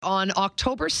On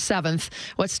October 7th,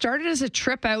 what started as a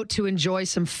trip out to enjoy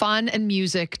some fun and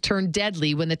music turned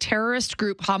deadly when the terrorist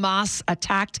group Hamas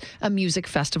attacked a music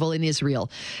festival in Israel.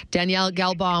 Danielle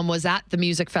Gelbaum was at the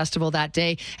music festival that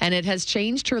day, and it has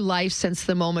changed her life since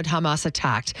the moment Hamas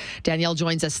attacked. Danielle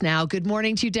joins us now. Good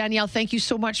morning to you, Danielle. Thank you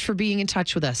so much for being in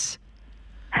touch with us.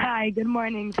 Hi, good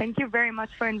morning. Thank you very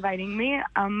much for inviting me.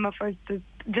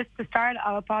 Just to start,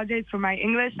 I'll apologize for my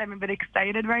English. I'm a bit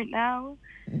excited right now.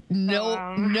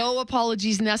 No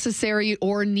apologies necessary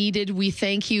or needed. We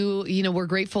thank you. We're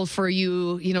grateful for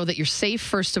you, that you're safe,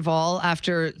 first of all,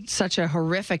 after such a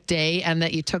horrific day, and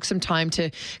that you took some time to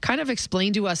kind of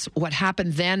explain to us what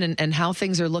happened then and how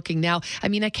things are looking now. I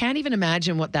mean, I can't even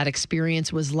imagine what that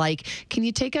experience was like. Can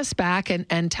you take us back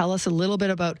and tell us a little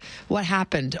bit about what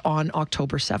happened on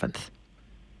October 7th?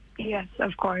 Yes,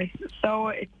 of course. So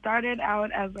it started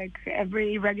out as like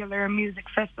every regular music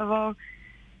festival.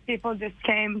 People just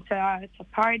came to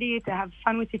party, to have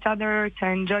fun with each other, to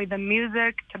enjoy the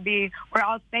music, we're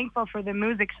all thankful for the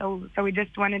music, so we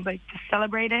just wanted to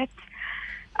celebrate it.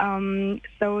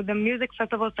 So the music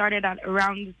festival started at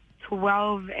around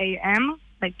 12 a.m.,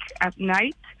 at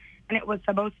night, and it was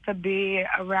supposed to be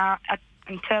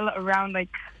until around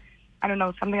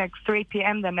something like 3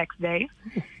 p.m. the next day.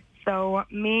 So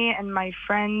me and my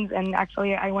friends, and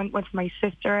actually I went with my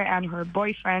sister and her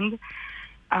boyfriend.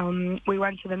 We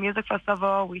went to the music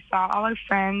festival. We saw all our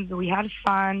friends. We had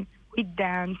fun. We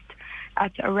danced.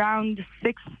 At around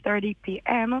 6:30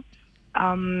 p.m.,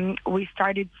 we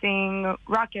started seeing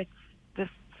rockets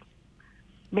just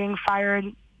being fired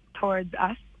towards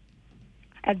us.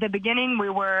 At the beginning, we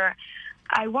were,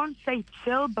 I won't say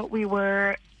chill, but we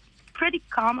were pretty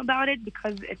calm about it,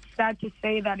 because it's sad to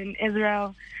say that in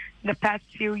Israel, the past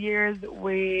few years,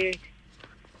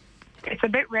 it's a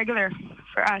bit regular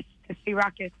for us to see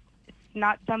rockets. It's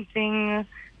not something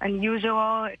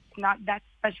unusual. It's not that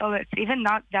special. It's even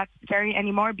not that scary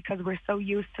anymore, because we're so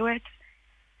used to it.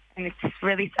 And it's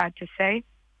really sad to say.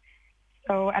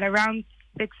 So at around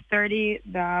 6:30,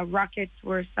 the rockets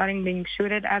were starting being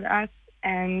shooted at us.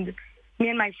 And me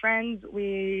and my friends,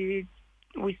 we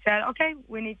said, okay,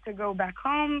 we need to go back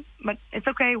home, but it's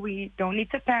okay. We don't need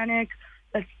to panic.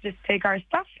 Let's just take our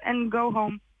stuff and go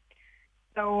home.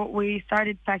 So we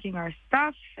started packing our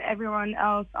stuff. Everyone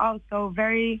else also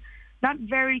not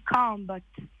very calm, but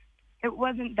it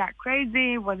wasn't that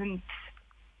crazy. It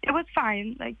was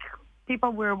fine.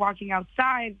 People were walking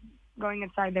outside, going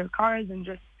inside their cars, and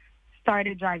just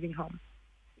started driving home.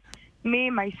 Me,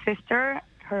 my sister,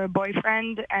 her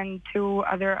boyfriend, and two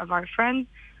other of our friends,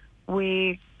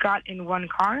 we got in one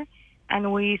car,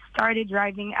 and we started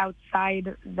driving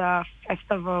outside the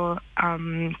festival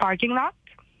parking lot.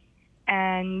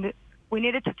 And we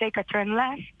needed to take a turn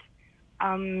left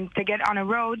to get on a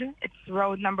road. It's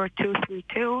road number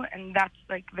 232, and that's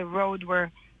the road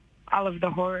where all of the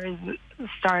horrors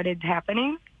started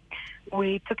happening.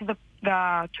 We took the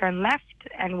turn left,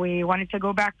 and we wanted to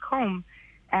go back home.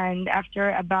 And after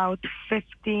about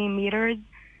 50 meters,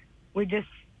 we just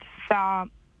saw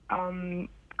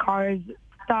cars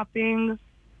stopping,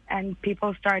 and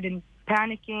people started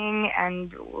panicking,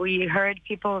 and we heard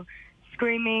people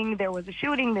screaming, there was a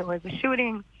shooting.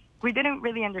 We didn't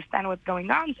really understand what's going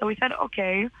on, so we said,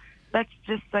 okay, let's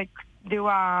just do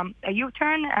a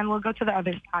U-turn, and we'll go to the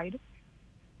other side.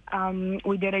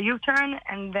 We did a U-turn,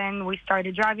 and then we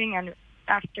started driving, and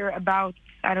after about,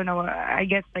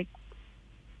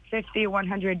 50,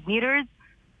 100 meters,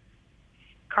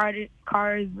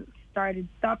 cars started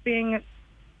stopping.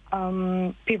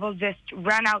 People just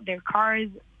ran out their cars.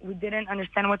 We didn't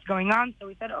understand what's going on, so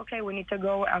we said, okay, we need to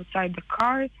go outside the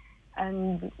car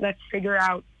and let's figure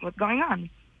out what's going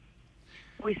on.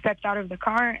 We stepped out of the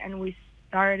car, and we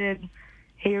started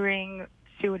hearing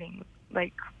shooting,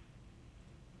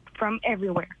 from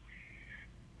everywhere.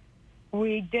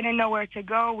 We didn't know where to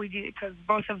go because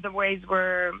both of the ways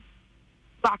were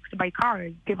blocked by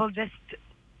cars. People just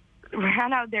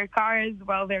ran out their cars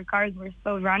while their cars were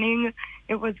still running.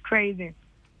 It was crazy.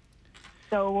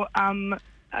 So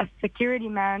a security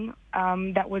man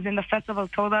that was in the festival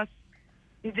told us,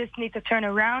 you just need to turn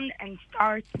around and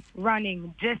start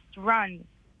running. Just run.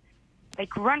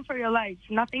 Run for your life,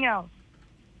 nothing else.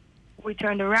 We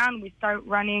turned around, we start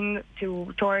running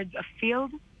towards a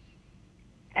field.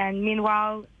 And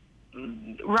meanwhile,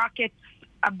 rockets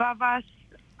above us,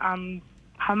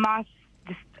 Hamas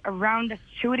just around us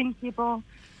shooting people.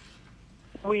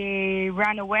 We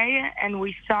ran away, and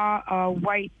we saw a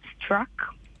white truck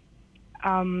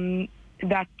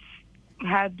that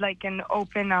had an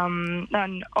open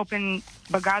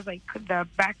bagage, the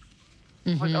back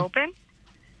was open.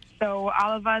 So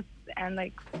all of us, and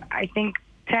I think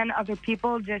 10 other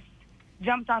people just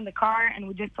jumped on the car, and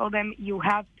we just told them, you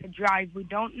have to drive. We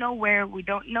don't know where, we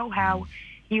don't know how.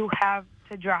 You have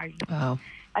to drive. Wow.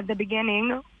 At the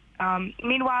beginning,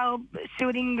 meanwhile,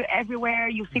 shooting everywhere,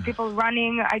 you see people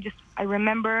running. I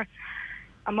remember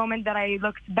a moment that I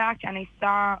looked back and I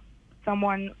saw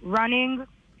someone running,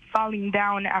 falling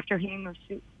down after hearing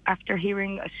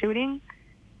a shooting.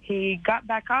 He got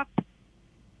back up,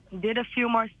 did a few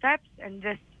more steps, and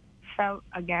just fell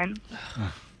again.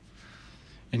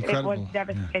 Incredible. It was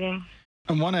devastating. Yeah.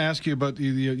 I want to ask you about,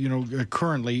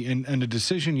 currently, and a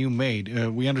decision you made.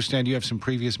 We understand you have some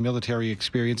previous military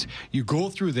experience. You go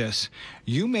through this.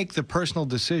 You make the personal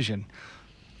decision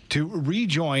to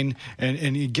rejoin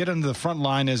and you get on the front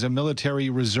line as a military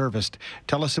reservist.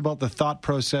 Tell us about the thought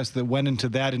process that went into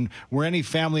that, and were any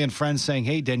family and friends saying,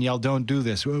 hey, Danielle, don't do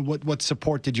this? What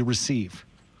support did you receive?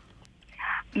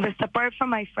 The support from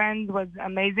my friends was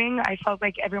amazing. I felt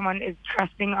like everyone is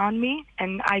trusting on me,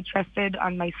 and I trusted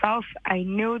on myself. I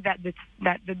knew that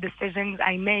the decisions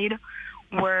I made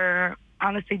were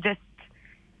honestly just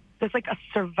like a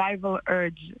survival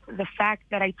urge. The fact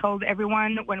that I told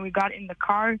everyone when we got in the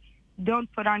car, don't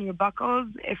put on your buckles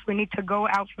if we need to go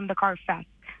out from the car fast.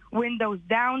 Windows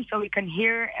down so we can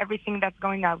hear everything that's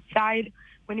going outside.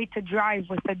 We need to drive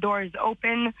with the doors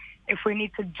open if we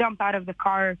need to jump out of the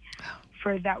car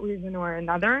for that reason or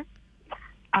another.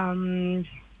 My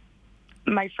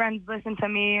friends listened to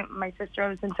me. My sister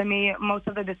listened to me. Most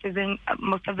of the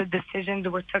decisions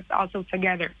were took also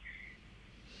together.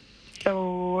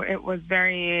 So it was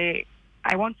very,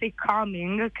 I won't say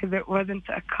calming because it wasn't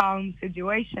a calm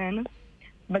situation,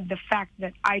 but the fact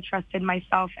that I trusted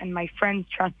myself and my friends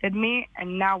trusted me,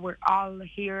 and now we're all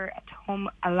here at home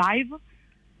alive.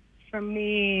 For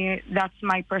me, that's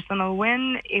my personal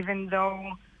win, even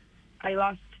though I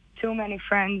lost too many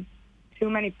friends,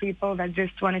 too many people that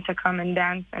just wanted to come and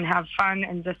dance and have fun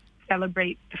and just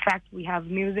celebrate the fact we have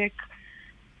music.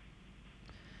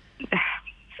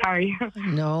 Sorry.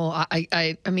 No,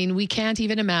 I mean, we can't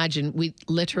even imagine. We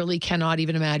literally cannot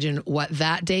even imagine what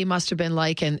that day must have been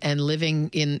like, and living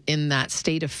in that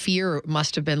state of fear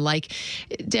must have been like.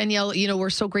 Danielle, we're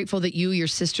so grateful that you, your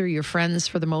sister, your friends,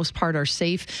 for the most part, are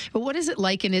safe. But what is it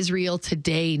like in Israel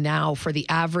today now for the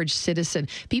average citizen?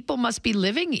 People must be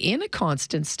living in a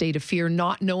constant state of fear,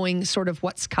 not knowing sort of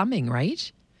what's coming,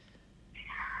 right?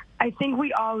 I think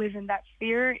we all live in that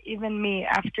fear, even me.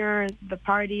 After the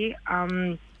party,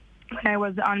 when I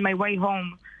was on my way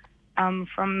home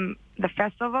from the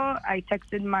festival, I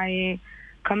texted my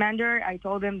commander. I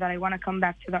told him that I want to come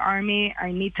back to the army.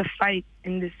 I need to fight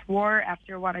in this war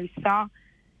after what I saw.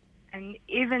 And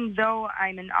even though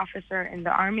I'm an officer in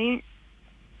the army,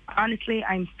 honestly,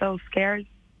 I'm still scared.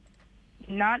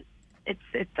 I'm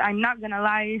not gonna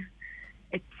lie.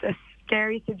 It's a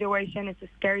scary situation. It's a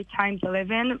scary time to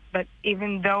live in. But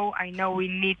even though I know we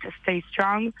need to stay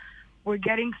strong, we're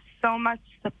getting so much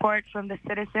support from the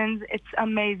citizens. It's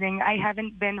amazing. I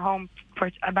haven't been home for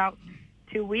about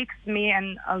 2 weeks, me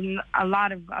and a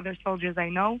lot of other soldiers I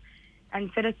know.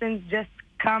 And citizens just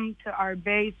come to our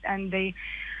base and they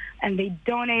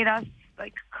donate us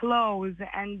like clothes,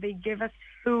 and they give us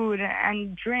food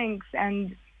and drinks,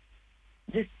 and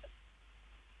just,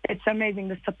 it's amazing.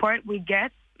 The support we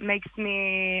get makes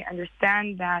me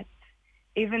understand that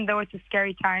even though it's a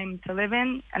scary time to live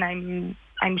in, and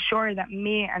I'm sure that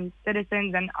me and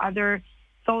citizens and other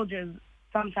soldiers,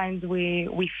 sometimes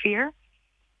we fear,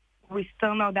 we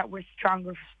still know that we're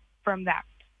stronger from that.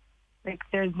 Like,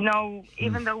 there's no,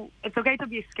 even though it's okay to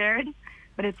be scared,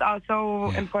 but it's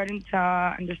also important to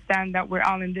understand that we're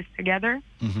all in this together,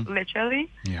 literally.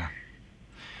 Yeah.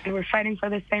 And we're fighting for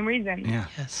the same reason. Yeah.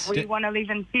 Yes. We want to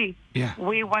live in peace. Yeah.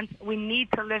 We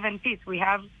need to live in peace. We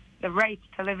have the right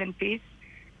to live in peace,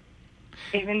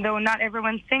 even though not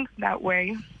everyone thinks that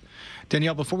way.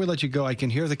 Danielle, before we let you go, I can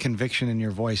hear the conviction in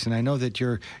your voice, and I know that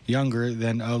you're younger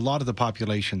than a lot of the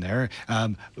population there.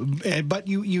 But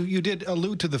you did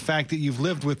allude to the fact that you've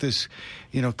lived with this,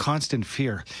 constant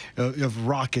fear of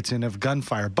rockets and of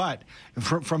gunfire. But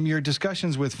from your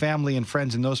discussions with family and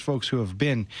friends and those folks who have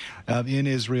been in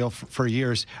Israel for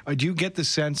years, do you get the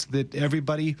sense that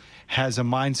everybody has a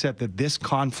mindset that this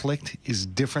conflict is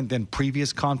different than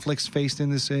previous conflicts faced in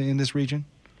this region?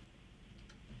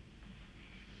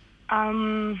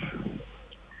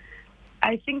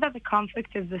 I think that the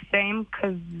conflict is the same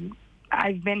because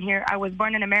I've been here. I was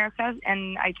born in America,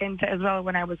 and I came to Israel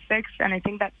when I was 6. And I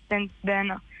think that since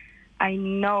then, I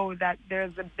know that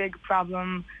there's a big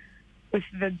problem with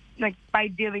by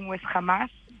dealing with Hamas.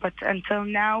 But until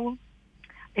now,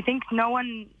 I think no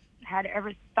one had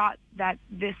ever thought that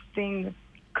this thing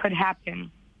could happen.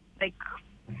 Like,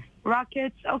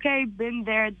 rockets, okay, been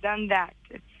there, done that.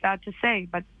 It's sad to say,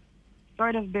 but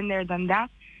sort of been there, done that.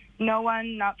 No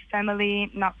one, not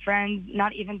family, not friends,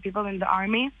 not even people in the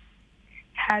army,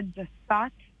 had the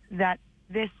thought that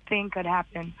this thing could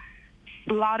happen.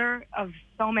 Slaughter of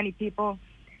so many people.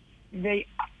 It's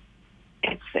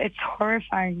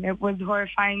horrifying. It was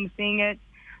horrifying seeing it.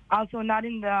 Also, not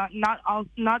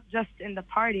just in the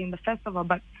party, in the festival,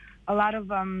 but a lot of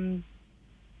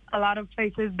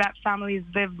places that families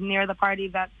lived near the party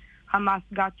that Hamas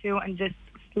got to and just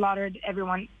slaughtered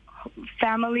everyone.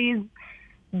 Families,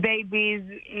 babies,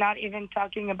 not even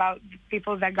talking about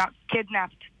people that got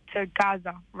kidnapped to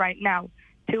Gaza right now.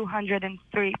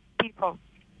 203 people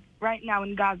right now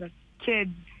in Gaza.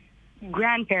 Kids,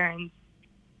 grandparents.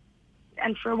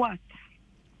 And for what?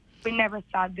 We never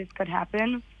thought this could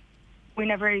happen. We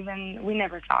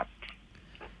never thought.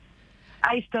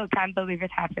 I still can't believe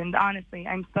it happened, honestly.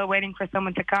 I'm still waiting for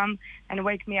someone to come and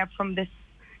wake me up from this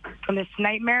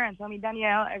nightmare and tell me,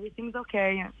 Danielle, everything's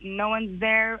okay. No one's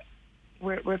there.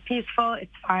 We're peaceful.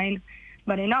 It's fine.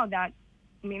 But I know that,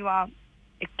 meanwhile,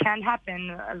 it can't happen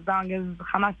as long as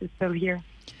Hamas is still here.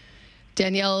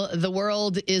 Danielle, the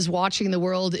world is watching. The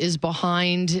world is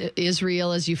behind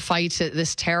Israel as you fight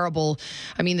this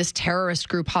terrorist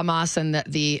group Hamas and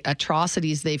the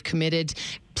atrocities they've committed.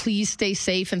 Please stay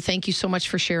safe, and thank you so much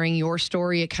for sharing your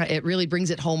story. It really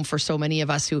brings it home for so many of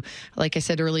us who, like I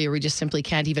said earlier, we just simply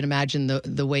can't even imagine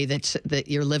the way that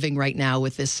you're living right now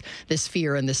with this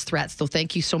fear and this threat. So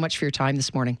thank you so much for your time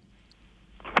this morning.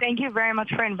 Thank you very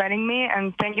much for inviting me,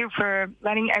 and thank you for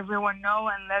letting everyone know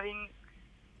and letting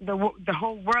the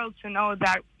whole world to know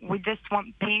that we just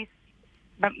want peace,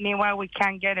 but meanwhile we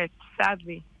can't get it,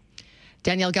 sadly.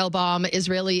 Danielle Gelbaum,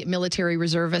 Israeli military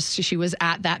reservist. She was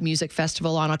at that music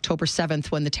festival on October 7th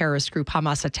when the terrorist group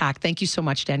Hamas attacked. Thank you so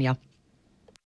much, Danielle.